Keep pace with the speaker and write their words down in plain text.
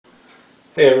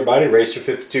Hey everybody,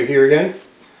 Racer52 here again.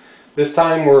 This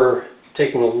time we're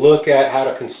taking a look at how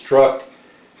to construct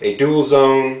a dual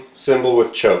zone cymbal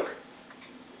with choke.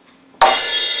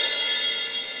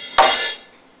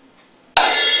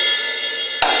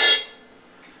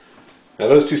 Now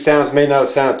those two sounds may not have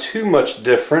sounded too much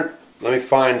different. Let me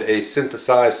find a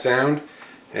synthesized sound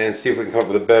and see if we can come up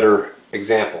with a better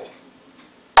example.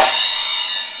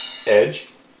 Edge,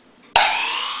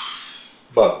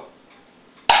 bow,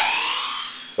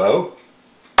 bow,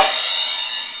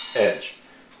 edge,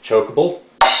 chokeable,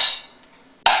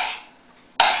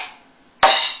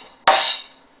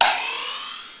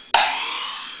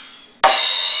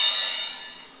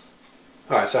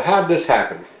 alright, so how did this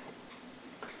happen?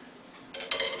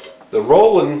 The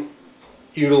Roland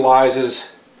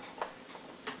utilizes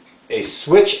a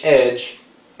switch edge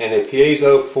and a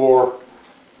piezo for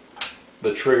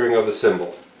the triggering of the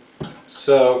cymbal.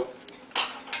 So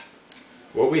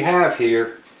what we have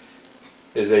here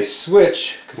is a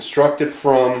switch constructed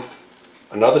from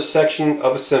another section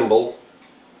of a cymbal.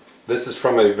 This is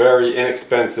from a very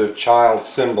inexpensive child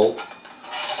cymbal.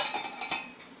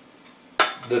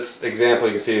 This example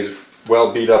you can see is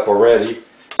well beat up already.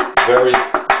 Very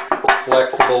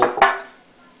flexible,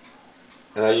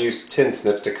 and I use tin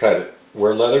snips to cut it.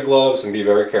 Wear leather gloves and be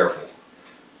very careful.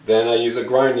 Then I use a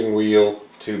grinding wheel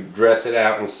to dress it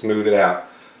out and smooth it out.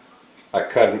 I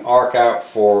cut an arc out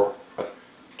for a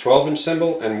 12-inch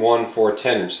cymbal and one for a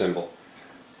 10-inch cymbal.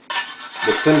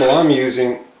 The cymbal I'm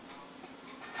using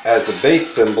as the bass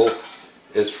cymbal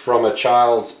is from a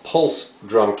child's pulse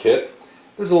drum kit.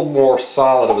 This is a little more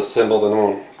solid of a cymbal than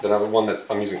the one that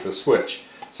I'm using for the switch.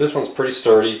 So this one's pretty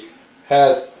sturdy,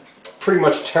 has pretty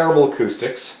much terrible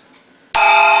acoustics,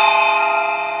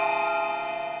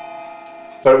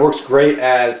 but it works great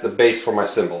as the bass for my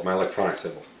cymbal, my electronic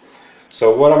cymbal.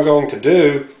 So what I'm going to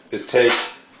do is take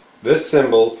this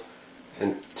cymbal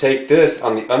and take this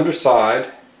on the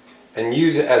underside and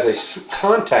use it as a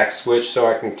contact switch so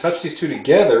I can touch these two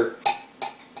together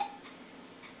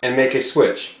and make a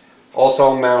switch. Also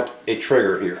I'll mount a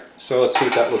trigger here. So let's see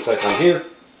what that looks like on here.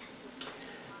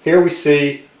 Here we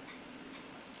see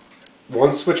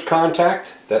one switch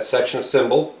contact, that section of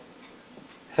cymbal,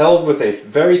 held with a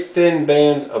very thin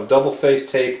band of double-faced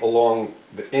tape along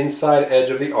the inside edge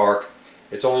of the arc.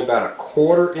 It's only about a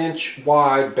 1/4 inch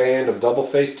wide band of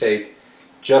double-faced tape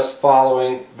just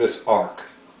following this arc.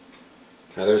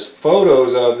 Now there's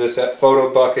photos of this at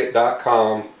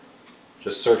photobucket.com.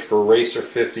 Just search for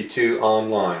Racer52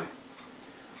 online.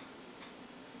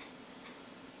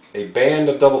 A band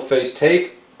of double-faced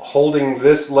tape holding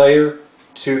this layer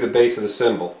to the base of the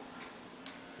cymbal.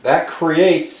 That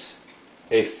creates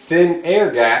a thin air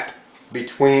gap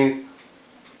between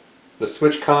the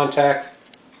switch contact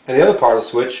and the other part of the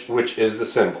switch, which is the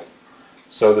cymbal.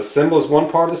 So the cymbal is one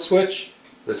part of the switch,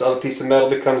 this other piece of metal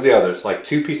becomes the other. It's like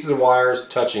two pieces of wires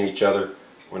touching each other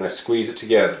when I squeeze it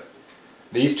together.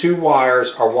 These two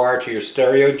wires are wired to your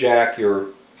stereo jack, your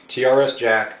TRS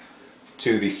jack,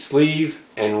 to the sleeve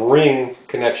and ring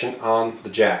connection on the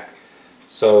jack.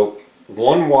 So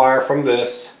one wire from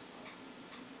this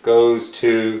goes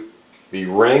to the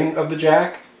ring of the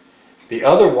jack. The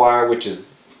other wire, which is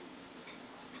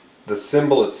the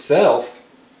cymbal itself,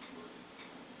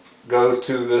 goes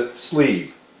to the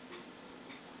sleeve.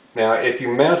 Now if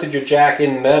you mounted your jack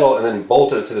in metal and then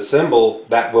bolted it to the cymbal,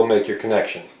 that will make your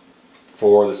connection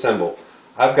for the cymbal.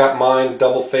 I've got mine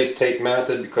double face tape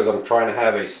mounted because I'm trying to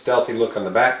have a stealthy look on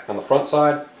the front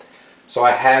side. So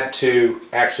I had to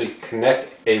actually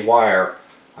connect a wire.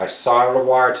 I soldered a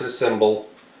wire to the cymbal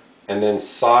and then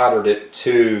soldered it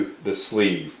to the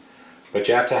sleeve. But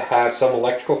you have to have some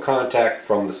electrical contact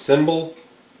from the cymbal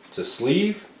to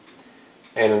sleeve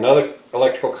and another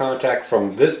electrical contact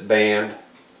from this band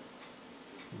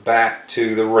back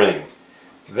to the ring.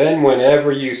 Then whenever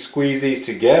you squeeze these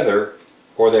together,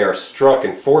 or they are struck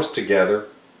and forced together,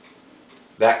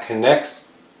 that connects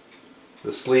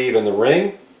the sleeve and the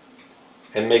ring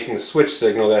and making the switch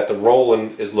signal that the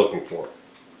Roland is looking for.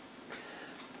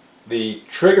 The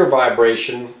trigger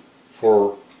vibration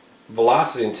for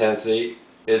velocity intensity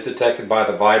is detected by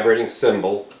the vibrating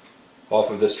cymbal off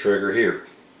of this trigger here.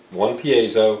 One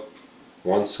piezo,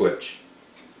 one switch.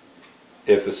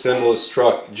 If the cymbal is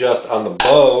struck just on the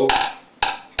bow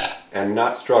and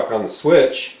not struck on the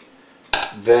switch,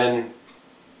 then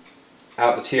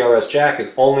out the TRS jack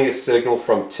is only a signal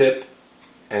from tip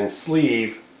and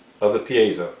sleeve of the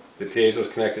piezo. The piezo is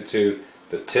connected to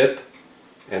the tip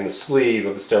and the sleeve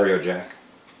of the stereo jack.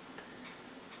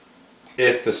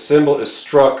 If the cymbal is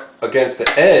struck against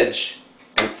the edge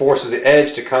and forces the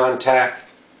edge to contact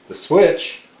the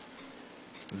switch,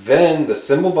 Then the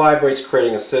cymbal vibrates,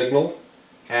 creating a signal,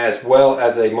 as well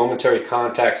as a momentary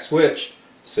contact switch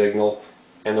signal,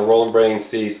 and the rolling brain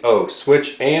sees, oh,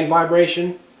 switch and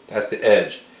vibration, that's the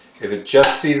edge. If it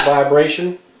just sees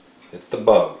vibration, it's the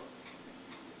bow.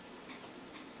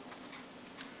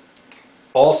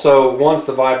 Also, once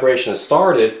the vibration is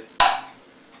started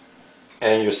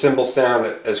and your cymbal sound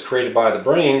is created by the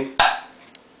brain,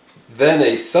 then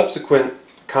a subsequent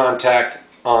contact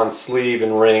on sleeve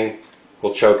and ring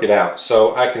will choke it out.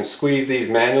 So I can squeeze these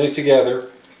manually together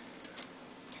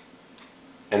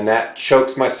and that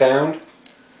chokes my sound.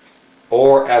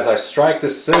 Or as I strike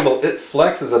this cymbal, it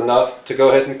flexes enough to go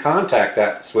ahead and contact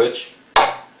that switch,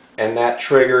 and that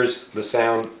triggers the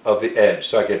sound of the edge.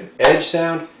 So I get an edge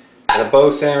sound and a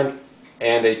bow sound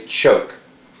and a choke.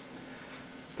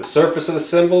 The surface of the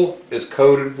cymbal is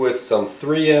coated with some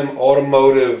 3M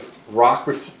automotive rock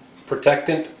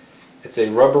protectant. It's a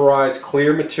rubberized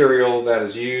clear material that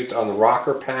is used on the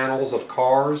rocker panels of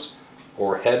cars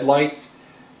or headlights.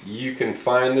 You can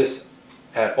find this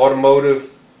at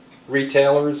automotive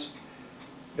retailers.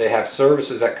 They have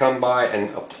services that come by and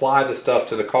apply the stuff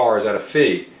to the cars at a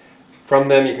fee. From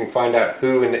them you can find out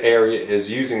who in the area is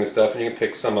using the stuff and you can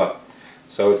pick some up.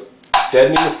 So it's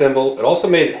deadening the cymbal. It also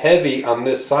made it heavy on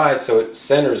this side so it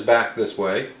centers back this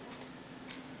way.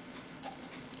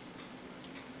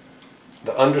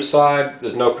 The underside,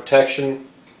 there's no protection.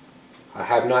 I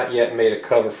have not yet made a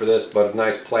cover for this, but a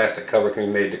nice plastic cover can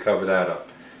be made to cover that up.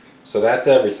 So that's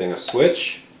everything. A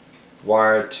switch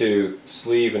wired to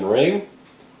sleeve and ring.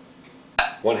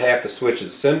 One half the switch is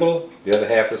a cymbal, the other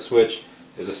half of the switch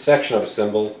is a section of a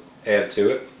cymbal added to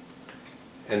it.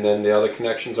 And then the other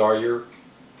connections are your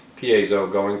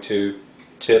piezo going to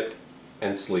tip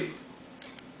and sleeve.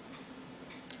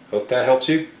 Hope that helps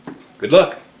you. Good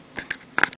luck.